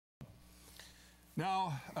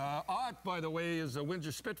Now, Ott, by the way, is a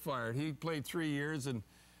Windsor Spitfire. He played 3 years, and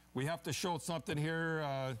we have to show something here.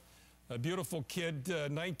 A beautiful kid,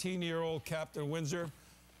 19-year-old Captain Windsor.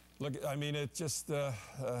 Look, I mean, it's just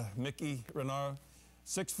Mickey Renaud,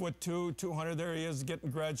 6'2", 200. There he is,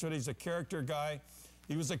 getting graduated. He's a character guy.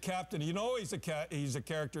 He was a captain. You know he's a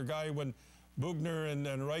character guy when Bugner and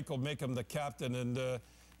Reichel make him the captain. And,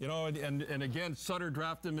 you know, and again, Sutter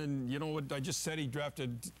drafted him, and, you know what I just said, he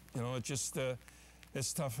drafted, you know, it's just,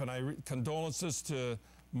 it's tough. And condolences to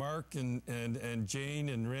Mark and Jane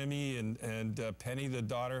and Remy and Penny, the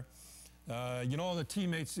daughter. You know, the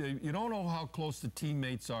teammates, you don't know how close the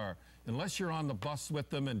teammates are. Unless you're on the bus with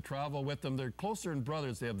them and travel with them, they're closer than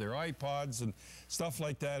brothers. They have their iPods and stuff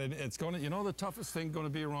like that. And it's going to, you know, the toughest thing going to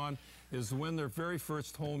be, Ron, is when their very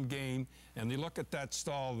first home game and they look at that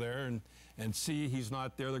stall there and see he's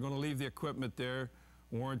not there. They're going to leave the equipment there.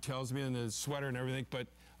 Warren tells me, in his sweater and everything. But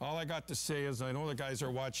all I got to say is, I know the guys are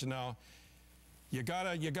watching now, you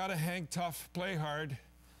gotta hang tough, play hard.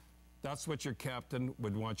 That's what your captain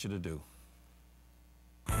would want you to do.